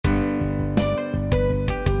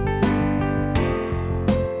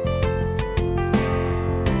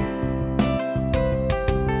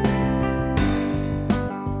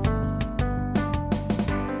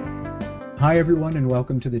Hi, everyone, and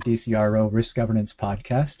welcome to the DCRO Risk Governance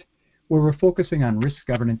Podcast, where we're focusing on risk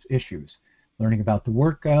governance issues, learning about the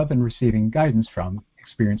work of and receiving guidance from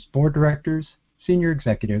experienced board directors, senior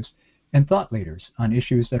executives, and thought leaders on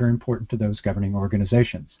issues that are important to those governing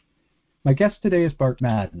organizations. My guest today is Bart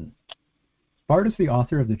Madden. Bart is the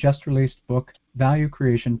author of the just-released book, Value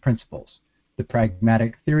Creation Principles. The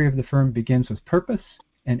pragmatic theory of the firm begins with purpose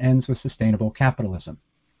and ends with sustainable capitalism.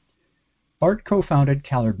 Bart co-founded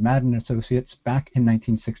Callard Madden Associates back in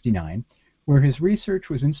 1969, where his research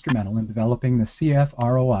was instrumental in developing the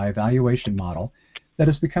CFROI valuation model that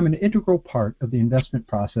has become an integral part of the investment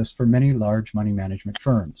process for many large money management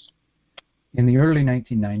firms. In the early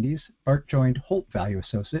 1990s, Bart joined Holt Value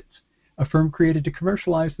Associates, a firm created to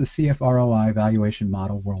commercialize the CFROI valuation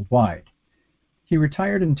model worldwide. He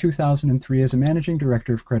retired in 2003 as a managing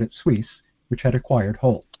director of Credit Suisse, which had acquired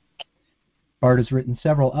Holt. Bart has written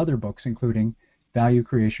several other books, including Value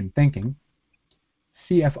Creation Thinking,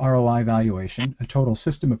 CFROI Valuation, a total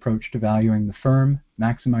system approach to valuing the firm,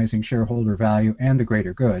 maximizing shareholder value and the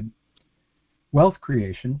greater good, Wealth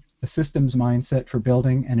Creation, a systems mindset for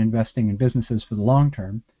building and investing in businesses for the long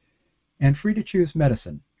term, and Free to Choose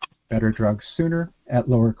Medicine, better drugs sooner at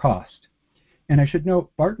lower cost. And I should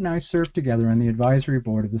note, Bart and I served together on the advisory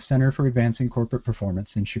board of the Center for Advancing Corporate Performance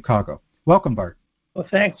in Chicago. Welcome, Bart. Well,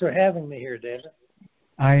 thanks for having me here, David.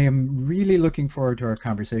 I am really looking forward to our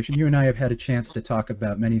conversation. You and I have had a chance to talk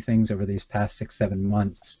about many things over these past 6-7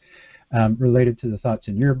 months related to the thoughts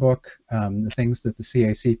in your book, the things that the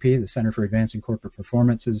CACP, the Center for Advancing Corporate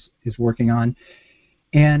Performance, is working on.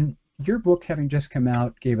 And your book, having just come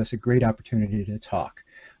out, gave us a great opportunity to talk.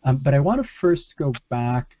 But I want to first go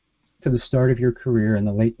back to the start of your career in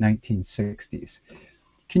the late 1960s.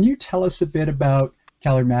 Can you tell us a bit about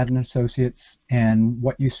Callard Madden Associates and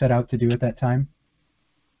what you set out to do at that time?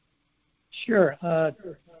 Sure.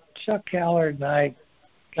 Chuck Callard and I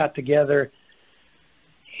got together,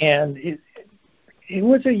 and it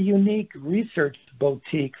was a unique research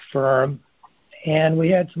boutique firm, and we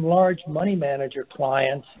had some large money manager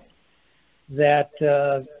clients that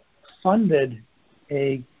funded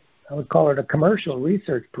I would call it a commercial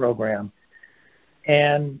research program.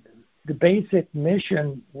 And the basic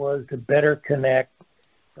mission was to better connect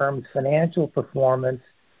firms' financial performance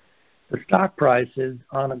to stock prices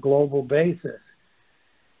on a global basis.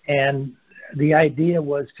 And the idea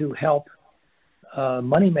was to help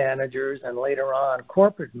money managers and later on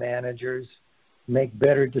corporate managers make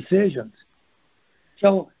better decisions.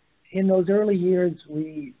 So in those early years,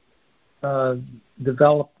 we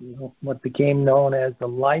developed what became known as the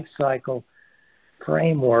life cycle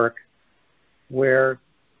framework, where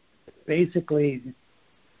basically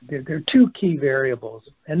there are two key variables,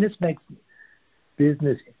 and this makes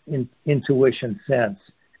business intuition sense.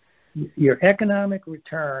 Your economic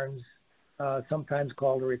returns, sometimes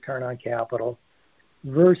called a return on capital,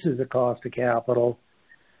 versus the cost of capital,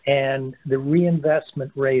 and the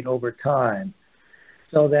reinvestment rate over time,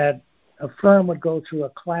 so that a firm would go through a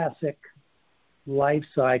classic life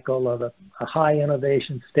cycle of a high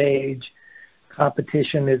innovation stage.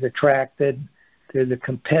 Competition is attracted. There's a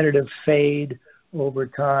competitive fade over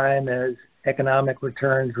time as economic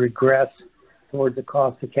returns regress towards the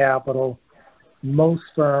cost of capital. Most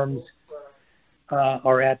firms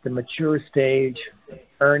are at the mature stage,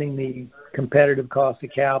 earning the competitive cost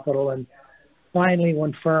of capital. And finally,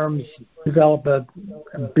 when firms develop a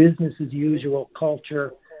business as usual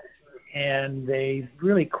culture and they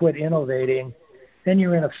really quit innovating, then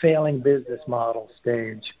you're in a failing business model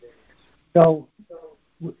stage. So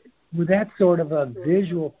with that sort of a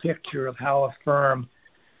visual picture of how a firm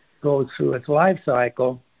goes through its life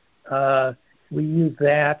cycle, we use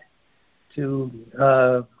that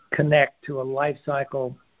to connect to a life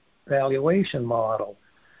cycle valuation model.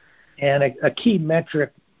 And a key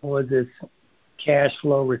metric was this cash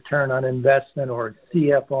flow return on investment, or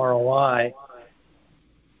CFROI.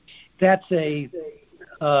 That's a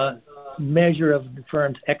measure of the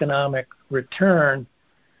firm's economic return,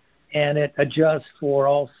 and it adjusts for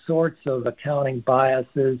all sorts of accounting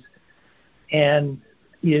biases and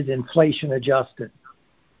is inflation adjusted.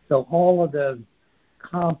 So all of the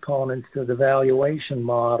components to the valuation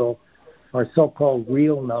model are so-called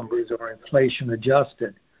real numbers or inflation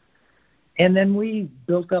adjusted. And then we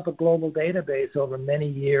built up a global database over many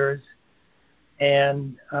years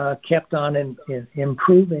and kept on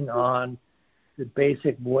improving on the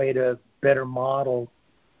basic way to better model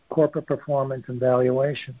corporate performance and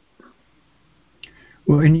valuation.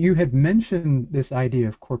 Well, and you had mentioned this idea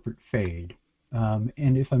of corporate fade.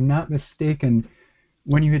 And if I'm not mistaken,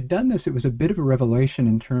 when you had done this, it was a bit of a revelation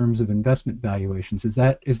in terms of investment valuations. Is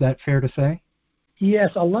that fair to say?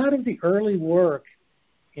 Yes, a lot of the early work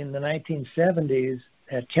in the 1970s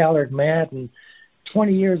at Callard Madden,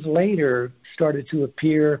 20 years later, started to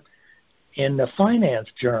appear in the finance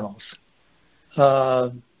journals.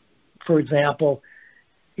 For example,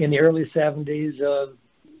 in the early 70s,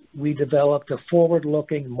 we developed a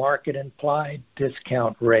forward-looking market-implied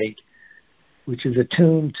discount rate, which is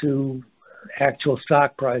attuned to actual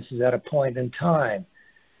stock prices at a point in time.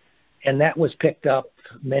 And that was picked up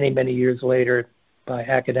many, many years later by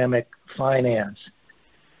academic finance.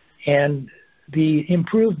 And the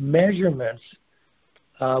improved measurements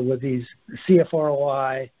with these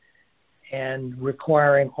CFROI and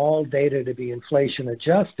requiring all data to be inflation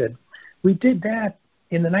adjusted, we did that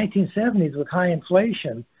in the 1970s with high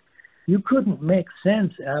inflation. You couldn't make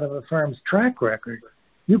sense out of a firm's track record.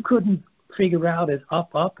 You couldn't figure out it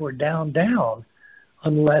up, or down,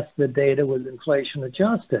 unless the data was inflation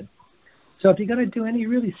adjusted. So if you're going to do any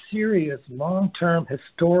really serious long-term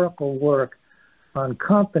historical work on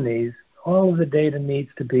companies, all of the data needs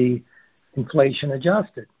to be inflation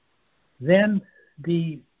adjusted. Then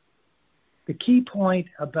the key point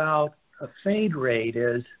about a fade rate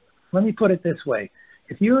is, let me put it this way.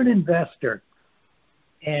 If you're an investor,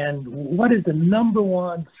 and what is the number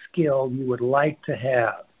one skill you would like to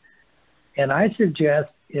have? And I suggest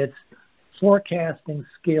it's forecasting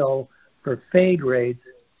skill for fade rates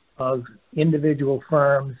of individual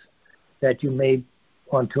firms that you may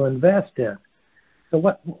want to invest in.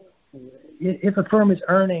 So if a firm is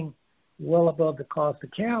earning well above the cost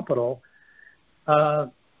of capital,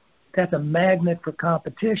 that's a magnet for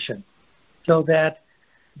competition. So that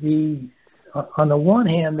on the one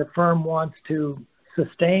hand, the firm wants to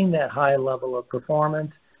sustain that high level of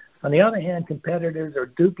performance. On the other hand, competitors are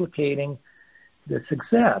duplicating the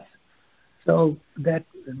success. So that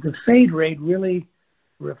the fade rate really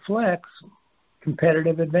reflects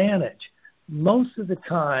competitive advantage. Most of the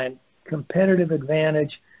time, competitive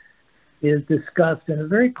advantage is discussed in a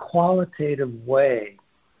very qualitative way.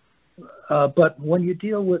 But when you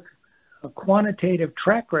deal with quantitative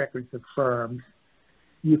track records of firms,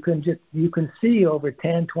 you can see over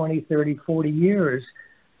 10, 20, 30, 40 years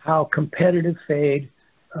how competitive fade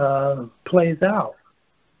plays out.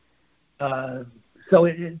 So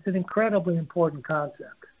it's an incredibly important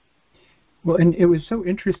concept. Well, and it was so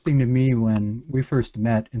interesting to me when we first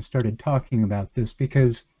met and started talking about this,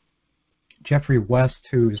 because Jeffrey West,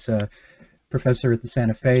 who's a professor at the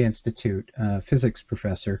Santa Fe Institute, physics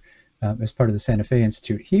professor as part of the Santa Fe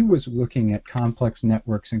Institute, he was looking at complex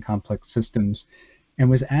networks and complex systems and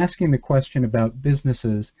was asking the question about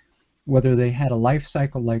businesses, whether they had a life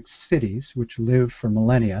cycle like cities, which live for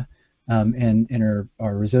millennia and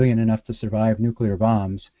are resilient enough to survive nuclear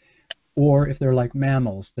bombs, or if they're like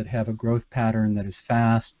mammals that have a growth pattern that is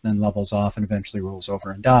fast, then levels off, and eventually rolls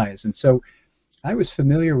over and dies. And so I was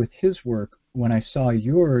familiar with his work when I saw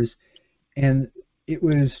yours, and it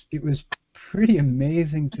was pretty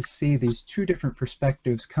amazing to see these two different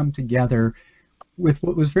perspectives come together with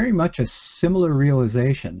what was very much a similar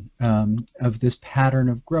realization of this pattern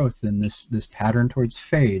of growth and this pattern towards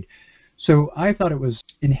fade. So I thought it was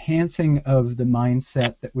enhancing of the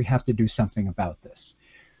mindset that we have to do something about this.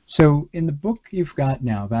 So in the book you've got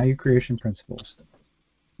now, Value Creation Principles,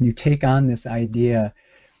 you take on this idea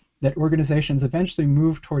that organizations eventually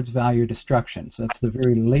move towards value destruction. So that's the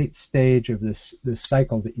very late stage of this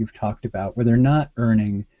cycle that you've talked about, where they're not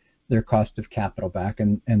earning their cost of capital back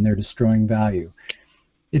and they're destroying value.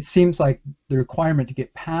 It seems like the requirement to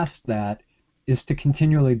get past that is to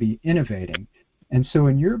continually be innovating. And so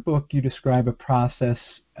in your book, you describe a process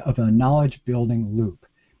of a knowledge-building loop.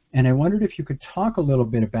 And I wondered if you could talk a little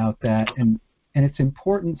bit about that and its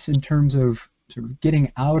importance in terms of sort of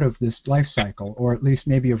getting out of this life cycle, or at least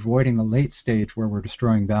maybe avoiding the late stage where we're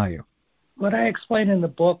destroying value. What I explain in the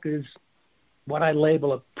book is what I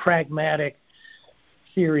label a pragmatic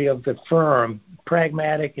theory of the firm,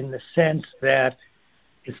 pragmatic in the sense that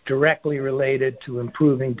it's directly related to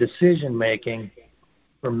improving decision-making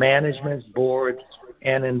for managements, boards,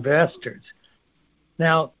 and investors.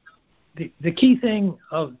 Now, the key thing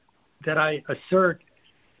that I assert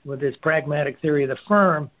with this pragmatic theory of the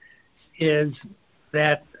firm is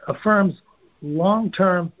that a firm's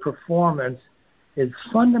long-term performance is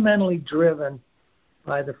fundamentally driven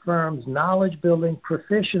by the firm's knowledge-building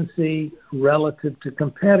proficiency relative to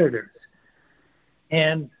competitors.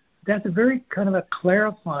 And that's a very kind of a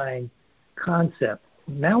clarifying concept.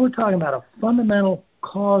 Now we're talking about a fundamental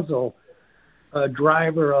causal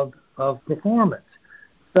driver of performance.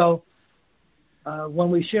 So when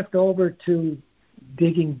we shift over to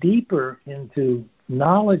digging deeper into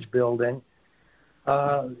knowledge building,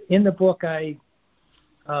 in the book I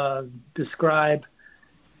describe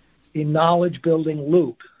a knowledge-building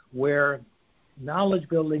loop where knowledge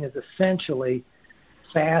building is essentially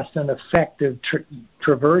fast and effective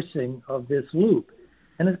traversing of this loop.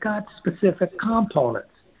 And it's got specific components.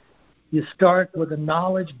 You start with a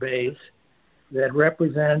knowledge base that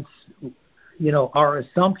represents, our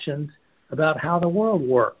assumptions about how the world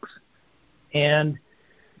works. And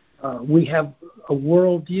we have a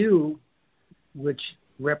worldview which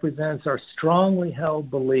represents our strongly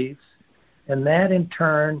held beliefs, and that in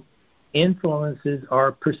turn influences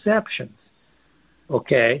our perceptions.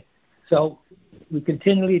 Okay? So we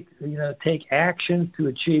continually, take actions to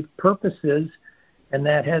achieve purposes, and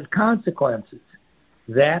that has consequences.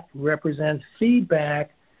 That represents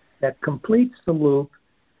feedback that completes the loop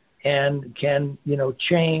and can,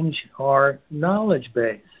 change our knowledge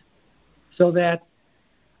base. So that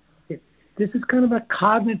this is kind of a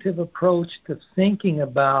cognitive approach to thinking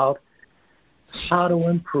about how to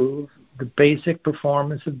improve the basic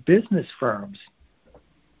performance of business firms.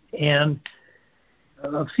 And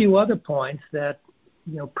a few other points that,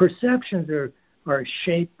 perceptions are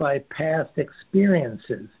shaped by past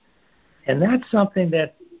experiences. And that's something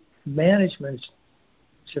that management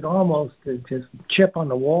should almost just chip on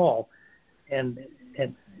the wall and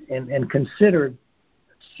consider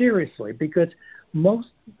seriously, because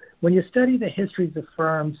when you study the histories of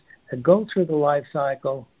firms that go through the life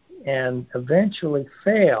cycle and eventually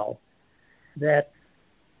fail, that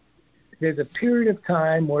there's a period of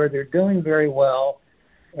time where they're doing very well,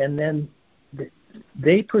 and then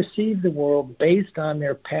they perceive the world based on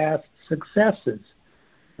their past successes.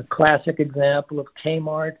 A classic example of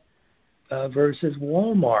Kmart versus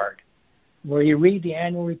Walmart, where you read the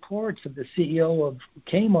annual reports of the CEO of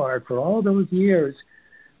Kmart for all those years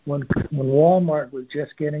when Walmart was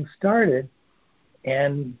just getting started,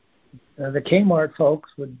 and the Kmart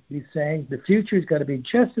folks would be saying the future is going to be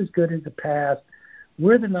just as good as the past.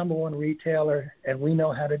 We're the number one retailer, and we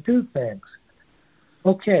know how to do things.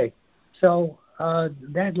 Okay, so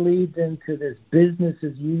that leads into this business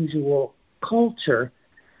as usual culture,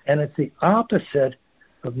 and it's the opposite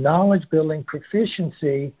of knowledge-building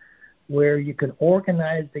proficiency, where you can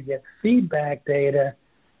organize to get feedback data,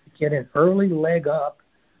 get an early leg up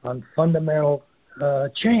on fundamental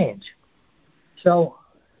change. So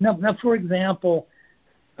now, for example,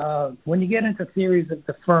 when you get into theories of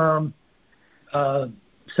the firm,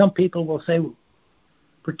 some people will say,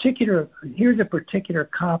 here's a particular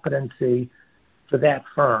competency for that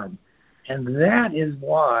firm, and that is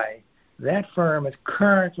why that firm is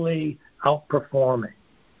currently outperforming.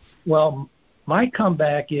 Well, my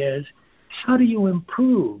comeback is, how do you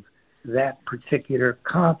improve that particular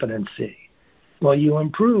competency? Well, you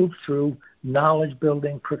improve through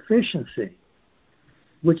knowledge-building proficiency,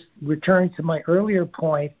 which returns to my earlier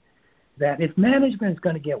point that if management is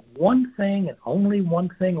going to get one thing and only one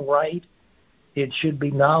thing right, it should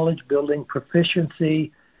be knowledge-building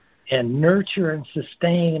proficiency and nurture and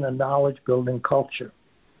sustain a knowledge-building culture.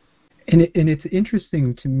 And it's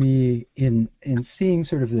interesting to me in seeing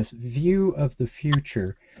sort of this view of the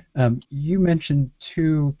future. You mentioned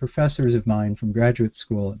two professors of mine from graduate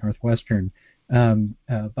school at Northwestern,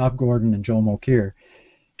 Bob Gordon and Joel Mokyr,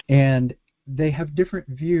 and they have different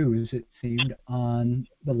views, it seemed, on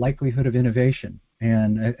the likelihood of innovation.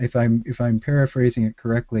 And if I'm paraphrasing it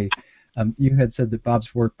correctly, you had said that Bob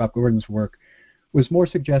Gordon's work, was more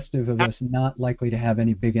suggestive of us not likely to have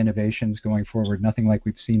any big innovations going forward, nothing like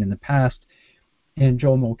we've seen in the past. And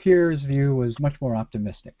Joel Mokyr's view was much more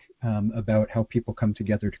optimistic about how people come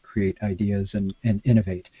together to create ideas and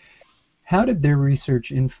innovate. How did their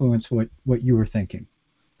research influence what you were thinking?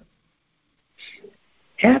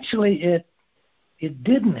 Actually, it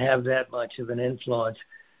didn't have that much of an influence.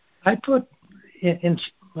 I put in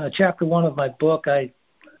chapter 1 of my book, I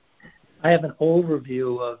have an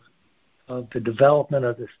overview of the development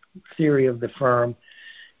of this theory of the firm,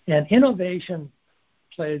 and innovation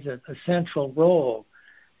plays a central role.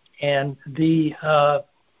 And the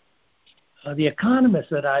economists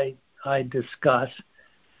that I discuss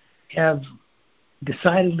have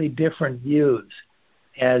decidedly different views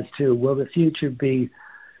as to will the future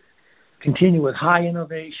continue with high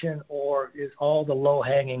innovation, or is all the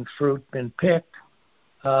low-hanging fruit been picked?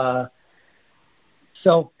 So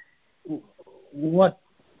what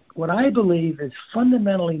I believe is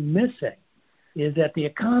fundamentally missing is that the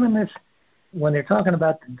economists, when they're talking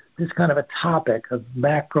about this kind of a topic of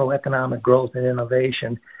macroeconomic growth and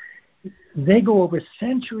innovation, they go over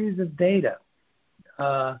centuries of data,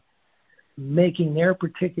 making their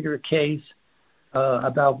particular case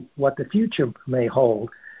about what the future may hold,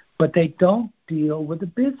 but they don't deal with the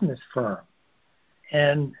business firm.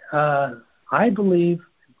 And I believe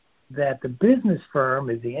that the business firm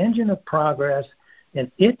is the engine of progress,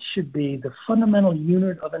 and it should be the fundamental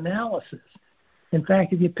unit of analysis. In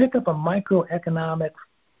fact, if you pick up a microeconomic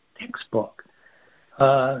textbook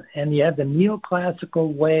and you have the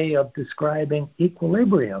neoclassical way of describing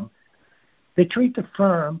equilibrium, they treat the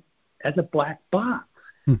firm as a black box.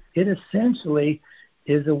 It essentially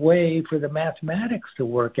is a way for the mathematics to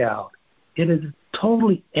work out. It is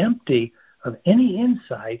totally empty of any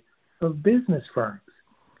insight of business firms.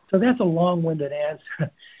 So that's a long-winded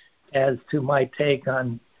answer as to my take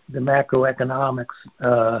on the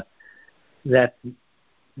macroeconomics that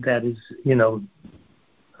is,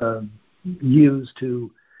 used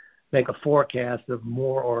to make a forecast of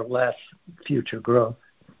more or less future growth.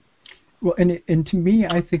 Well, and to me,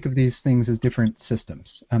 I think of these things as different systems.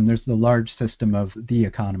 There's the large system of the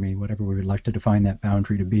economy, whatever we would like to define that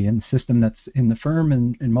boundary to be, and the system that's in the firm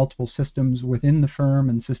and multiple systems within the firm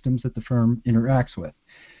and systems that the firm interacts with.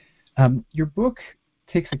 Your book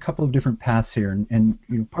takes a couple of different paths here, and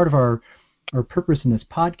part of our purpose in this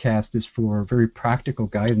podcast is for very practical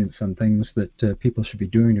guidance on things that people should be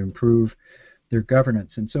doing to improve their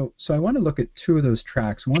governance. And so I want to look at two of those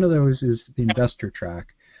tracks. One of those is the investor track,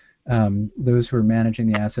 those who are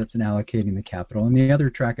managing the assets and allocating the capital. And the other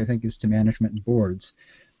track, I think, is to management and boards.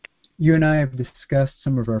 You and I have discussed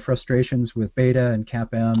some of our frustrations with beta and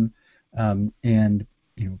CAPM and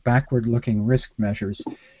backward-looking risk measures.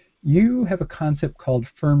 You have a concept called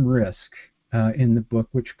firm risk in the book,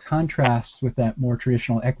 which contrasts with that more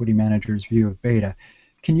traditional equity manager's view of beta.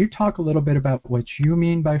 Can you talk a little bit about what you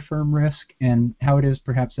mean by firm risk and how it is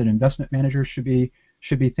perhaps that investment managers should be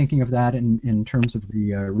thinking of that in terms of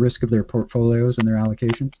the risk of their portfolios and their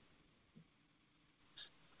allocations?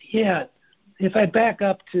 Yeah. If I back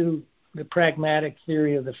up to the pragmatic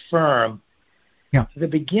theory of the firm, the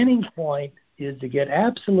beginning point is to get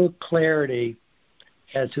absolute clarity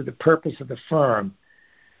as to the purpose of the firm.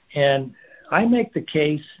 And I make the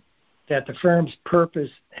case that the firm's purpose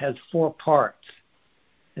has four parts.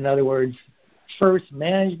 In other words, first,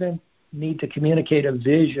 management need to communicate a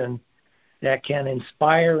vision that can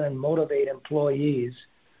inspire and motivate employees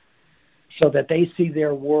so that they see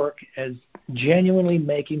their work as genuinely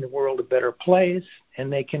making the world a better place,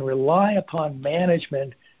 and they can rely upon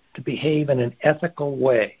management to behave in an ethical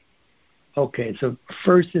way. Okay, so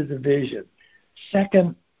first is the vision.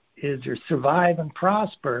 Second is to survive and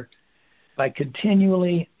prosper by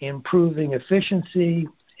continually improving efficiency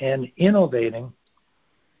and innovating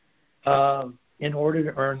in order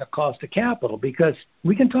to earn the cost of capital. Because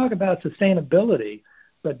we can talk about sustainability,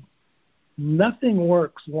 but nothing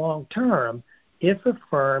works long-term if a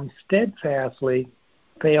firm steadfastly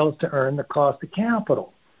fails to earn the cost of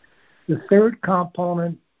capital. The third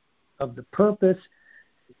component of the purpose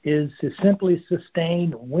is to simply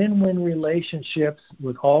sustain win-win relationships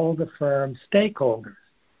with all the firm's stakeholders.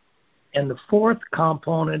 And the fourth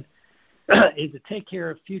component is to take care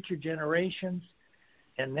of future generations,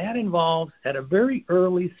 and that involves, at a very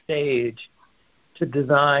early stage, to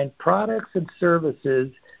design products and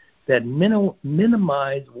services that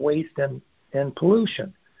minimize waste and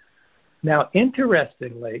pollution. Now,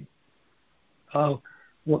 interestingly,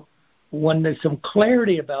 when there's some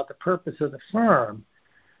clarity about the purpose of the firm,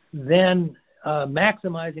 then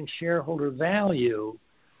maximizing shareholder value,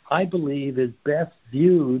 I believe, is best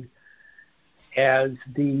viewed as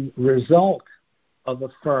the result of a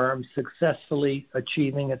firm successfully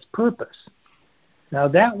achieving its purpose. Now,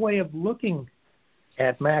 that way of looking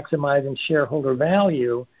at maximizing shareholder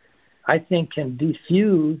value, I think, can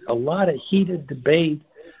diffuse a lot of heated debate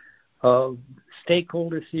of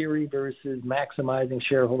stakeholder theory versus maximizing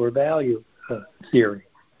shareholder value theory.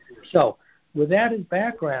 So, with that as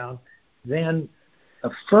background, then a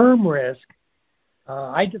firm risk,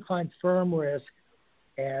 I define firm risk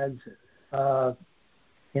as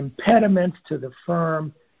impediments to the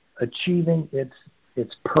firm achieving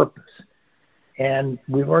its purpose. And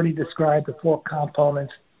we've already described the four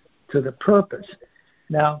components to the purpose.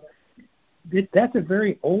 Now, that's a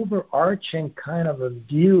very overarching kind of a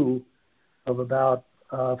view about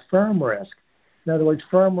firm risk. In other words,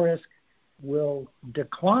 firm risk will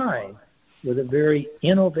decline with a very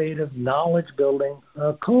innovative, knowledge-building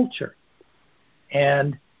culture.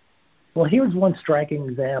 And, well, here's one striking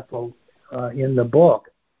example in the book.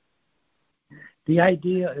 The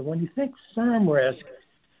idea, when you think firm risk,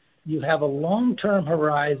 you have a long-term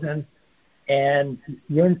horizon, and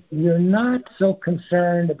you're not so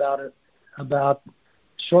concerned about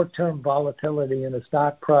short-term volatility in a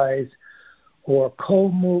stock price or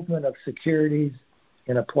cold movement of securities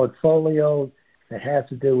in a portfolio that has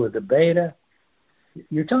to do with the beta.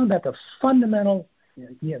 You're talking about the fundamental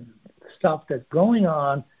stuff that's going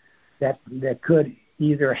on that could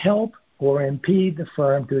either help or impede the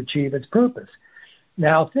firm to achieve its purpose.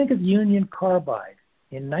 Now, think of Union Carbide.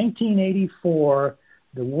 In 1984,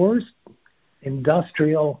 the worst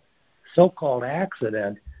industrial so-called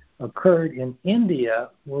accident occurred in India,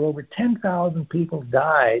 where over 10,000 people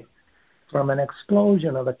died from an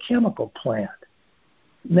explosion of a chemical plant.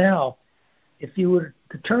 Now, if you were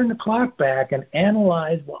to turn the clock back and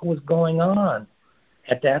analyze what was going on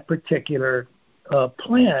at that particular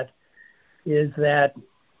plant, is that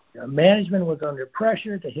management was under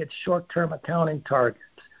pressure to hit short-term accounting targets.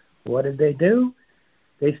 What did they do?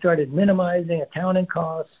 They started minimizing accounting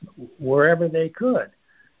costs wherever they could.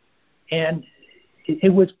 And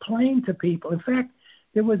it was plain to people. In fact,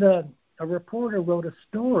 there was a reporter wrote a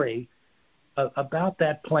story about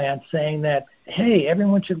that plant saying that, hey,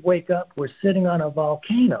 everyone should wake up. We're sitting on a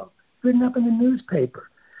volcano. Written up in the newspaper.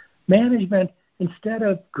 Management, instead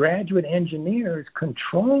of graduate engineers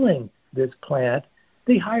controlling this plant,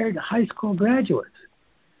 they hired high school graduates.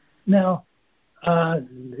 Now,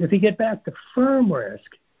 if you get back to firm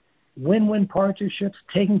risk, win-win partnerships,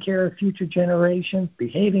 taking care of future generations,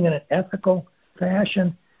 behaving in an ethical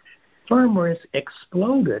fashion, firm risk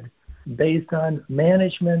exploded based on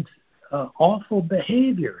management's awful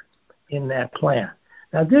behavior in that plant.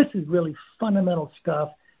 Now, this is really fundamental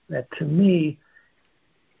stuff that, to me,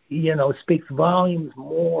 speaks volumes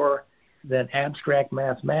more than abstract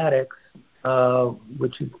mathematics,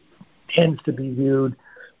 which tends to be viewed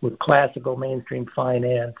with classical mainstream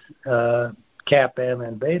finance, CAP-M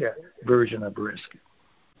and beta version of risk.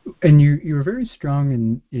 And you were very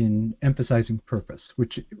strong in emphasizing purpose,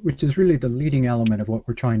 which is really the leading element of what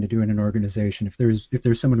we're trying to do in an organization. If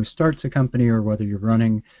there's someone who starts a company, or whether you're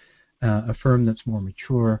running a firm that's more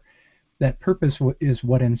mature, that purpose is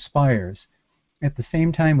what inspires. At the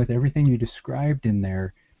same time, with everything you described in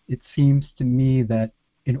there, it seems to me that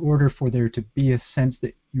in order for there to be a sense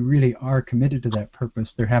that you really are committed to that purpose,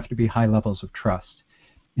 there have to be high levels of trust.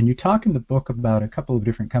 And you talk in the book about a couple of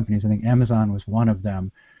different companies, I think Amazon was one of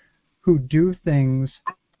them, who do things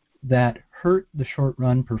that hurt the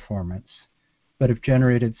short-run performance, but have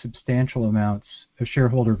generated substantial amounts of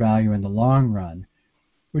shareholder value in the long run,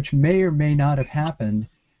 which may or may not have happened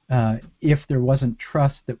if there wasn't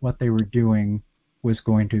trust that what they were doing was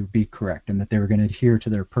going to be correct and that they were going to adhere to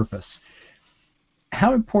their purpose.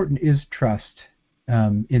 How important is trust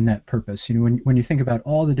in that purpose? When you think about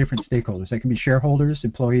all the different stakeholders, that can be shareholders,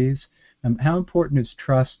 employees, how important is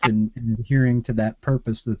trust in adhering to that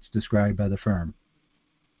purpose that's described by the firm?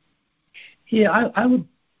 Yeah,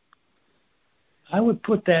 I would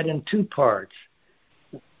put that in two parts.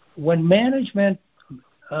 When management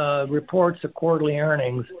reports the quarterly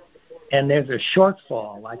earnings and there's a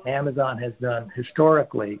shortfall, like Amazon has done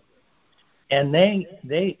historically, and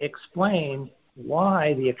they explain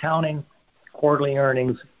why the accounting quarterly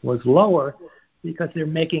earnings was lower, because they're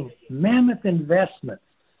making mammoth investments.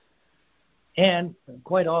 And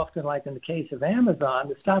quite often, like in the case of Amazon,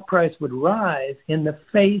 the stock price would rise in the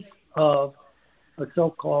face of a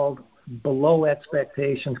so-called below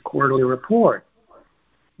expectations quarterly report.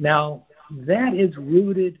 Now, that is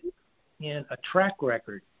rooted in a track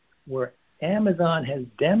record where Amazon has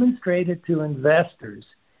demonstrated to investors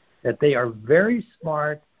that they are very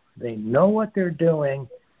smart, they know what they're doing,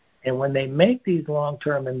 and when they make these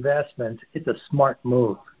long-term investments, it's a smart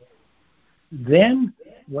move. Then,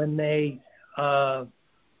 when they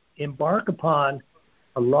embark upon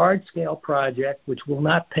a large-scale project which will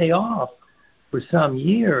not pay off for some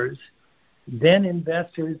years, then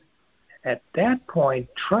investors at that point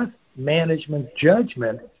trust management's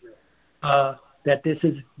judgment that this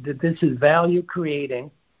is value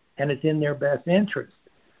creating and it's in their best interest.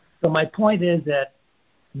 So my point is that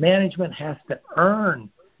management has to earn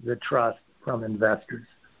the trust from investors.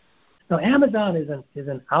 Now, Amazon is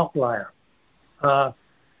an outlier,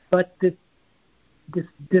 but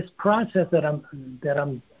this process that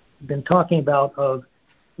I'm been talking about of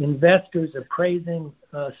investors appraising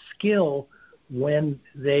skill when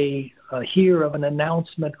they hear of an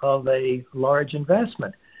announcement of a large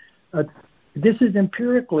investment. This is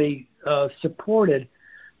empirically supported.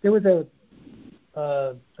 There was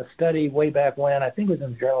a study way back when, I think it was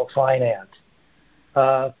in the Journal of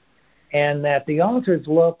Finance, and that the authors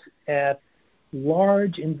looked at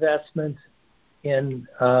large investments in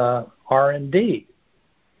R&D,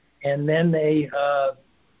 and then they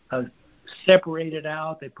separated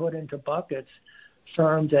out, they put into buckets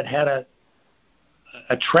firms that had a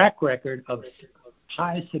track record of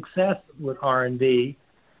high success with R&D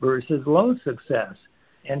versus low success.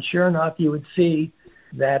 And sure enough, you would see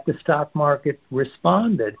that the stock market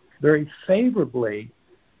responded very favorably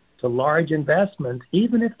to large investments,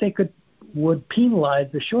 even if they would penalize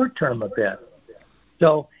the short term a bit.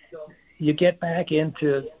 So you get back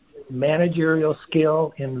into managerial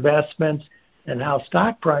skill, investments, and how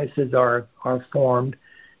stock prices are formed.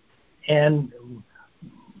 And,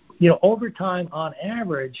 over time, on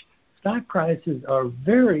average, stock prices are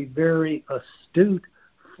very, very astute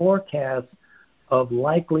forecasts of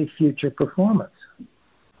likely future performance.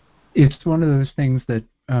 It's one of those things that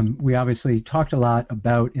we obviously talked a lot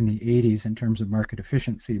about in the 80s in terms of market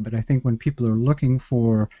efficiency, but I think when people are looking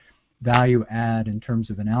for value add in terms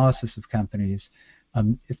of analysis of companies,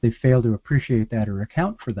 if they fail to appreciate that or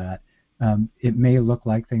account for that, it may look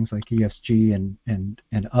like things like ESG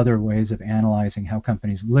and other ways of analyzing how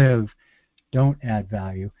companies live don't add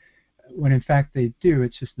value, when in fact they do.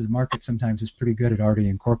 It's just the market sometimes is pretty good at already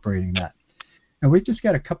incorporating that. Now, we've just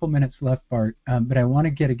got a couple minutes left, Bart, but I want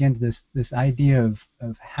to get again to this idea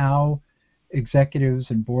of how executives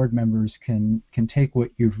and board members can take what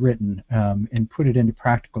you've written and put it into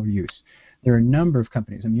practical use. There are a number of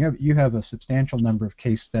companies. I mean, you have a substantial number of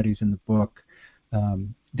case studies in the book,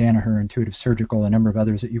 Danaher, Intuitive Surgical, a number of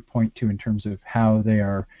others that you point to in terms of how they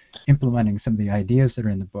are implementing some of the ideas that are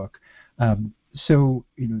in the book. So,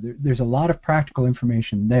 there's a lot of practical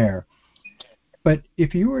information there. But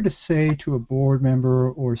if you were to say to a board member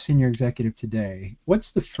or senior executive today, what's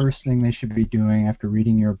the first thing they should be doing after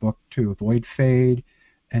reading your book to avoid fade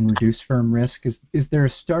and reduce firm risk? Is there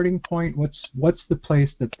a starting point? What's the place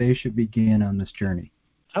that they should begin on this journey?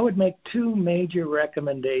 I would make two major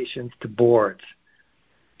recommendations to boards.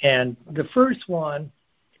 And the first one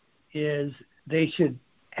is they should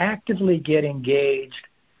actively get engaged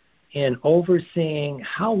in overseeing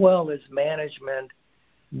how well is management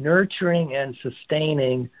nurturing and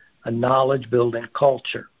sustaining a knowledge-building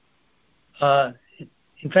culture.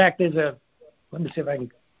 In fact, let me see if I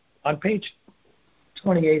can, on page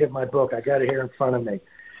 28 of my book, I got it here in front of me.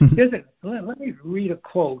 Let me read a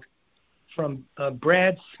quote from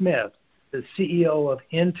Brad Smith, the CEO of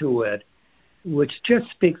Intuit, which just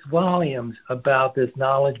speaks volumes about this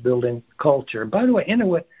knowledge-building culture. By the way,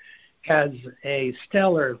 Intuit has a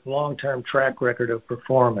stellar long-term track record of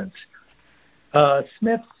performance.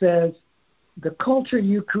 Smith says, the culture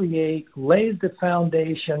you create lays the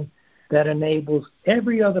foundation that enables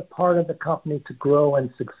every other part of the company to grow and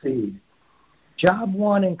succeed. Job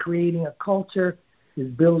one in creating a culture is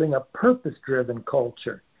building a purpose-driven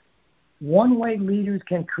culture. One way leaders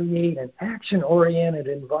can create an action-oriented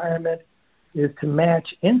environment is to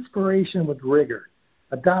match inspiration with rigor,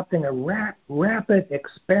 adopting a rapid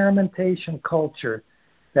experimentation culture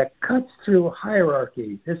that cuts through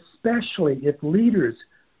hierarchy, especially if leaders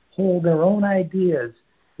hold their own ideas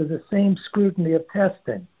to the same scrutiny of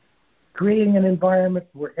testing. Creating an environment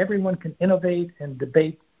where everyone can innovate and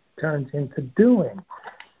debate turns into doing.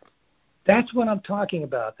 That's what I'm talking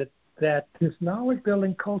about, that this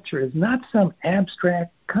knowledge-building culture is not some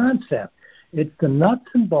abstract concept. It's the nuts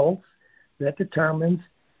and bolts that determines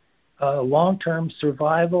long-term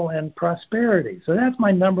survival and prosperity. So that's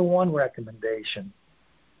my number one recommendation.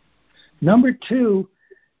 Number two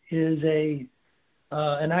is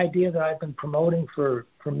an idea that I've been promoting for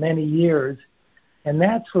many years, and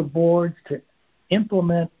that's for boards to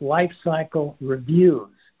implement life cycle reviews.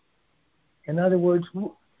 In other words,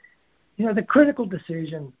 the critical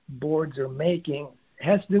decision boards are making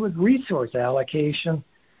has to do with resource allocation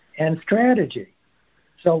and strategy.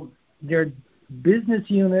 So their business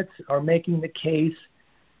units are making the case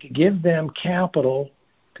to give them capital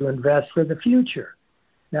to invest for the future.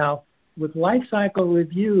 Now, with life cycle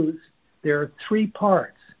reviews, there are three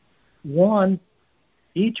parts. One,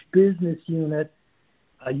 each business unit,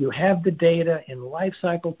 you have the data in life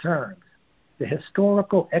cycle terms, the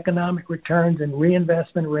historical economic returns and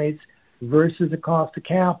reinvestment rates versus the cost of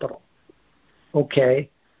capital. Okay,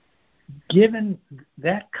 given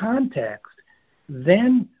that context,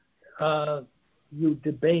 then you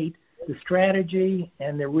debate the strategy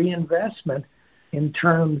and the reinvestment in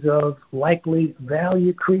terms of likely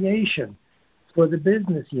value creation for the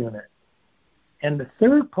business unit. And the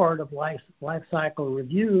third part of life cycle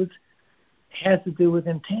reviews has to do with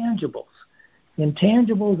intangibles.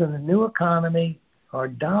 Intangibles in the new economy are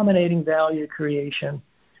dominating value creation,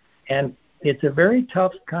 and it's a very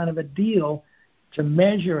tough kind of a deal to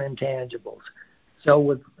measure intangibles. So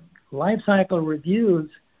with life cycle reviews,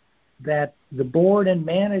 that the board and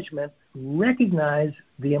management recognize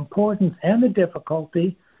the importance and the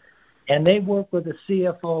difficulty, and they work with the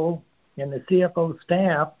CFO and the CFO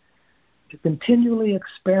staff to continually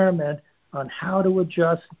experiment on how to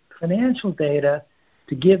adjust financial data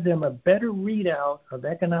to give them a better readout of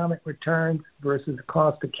economic returns versus the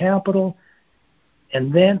cost of capital,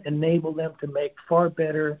 and then enable them to make far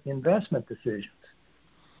better investment decisions.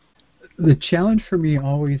 The challenge for me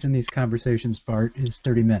always in these conversations, Bart, is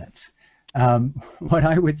 30 minutes. What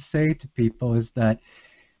I would say to people is that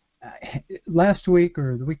last week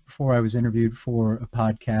or the week before, I was interviewed for a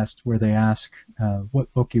podcast where they asked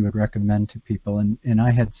what book you would recommend to people, and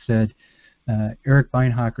I had said Eric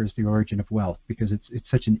Beinhocker's The Origin of Wealth, because it's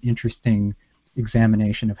such an interesting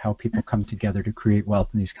examination of how people come together to create wealth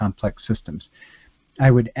in these complex systems. I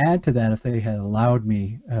would add to that, if they had allowed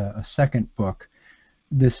me, a second book,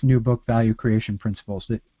 this new book, Value Creation Principles,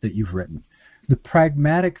 that you've written. The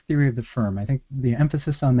pragmatic theory of the firm, I think the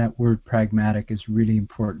emphasis on that word pragmatic is really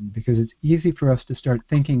important, because it's easy for us to start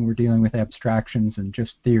thinking we're dealing with abstractions and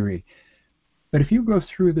just theory. But if you go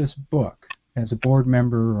through this book as a board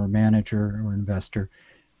member or manager or investor,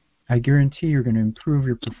 I guarantee you're going to improve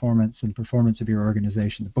your performance and performance of your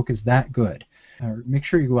organization. The book is that good. Make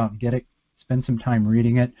sure you go out and get it. Spend some time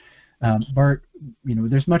reading it. Bart,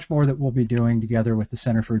 there's much more that we'll be doing together with the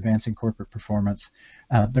Center for Advancing Corporate Performance.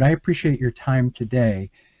 But I appreciate your time today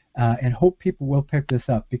and hope people will pick this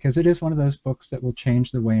up, because it is one of those books that will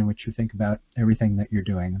change the way in which you think about everything that you're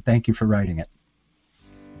doing. Thank you for writing it.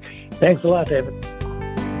 Thanks a lot, David.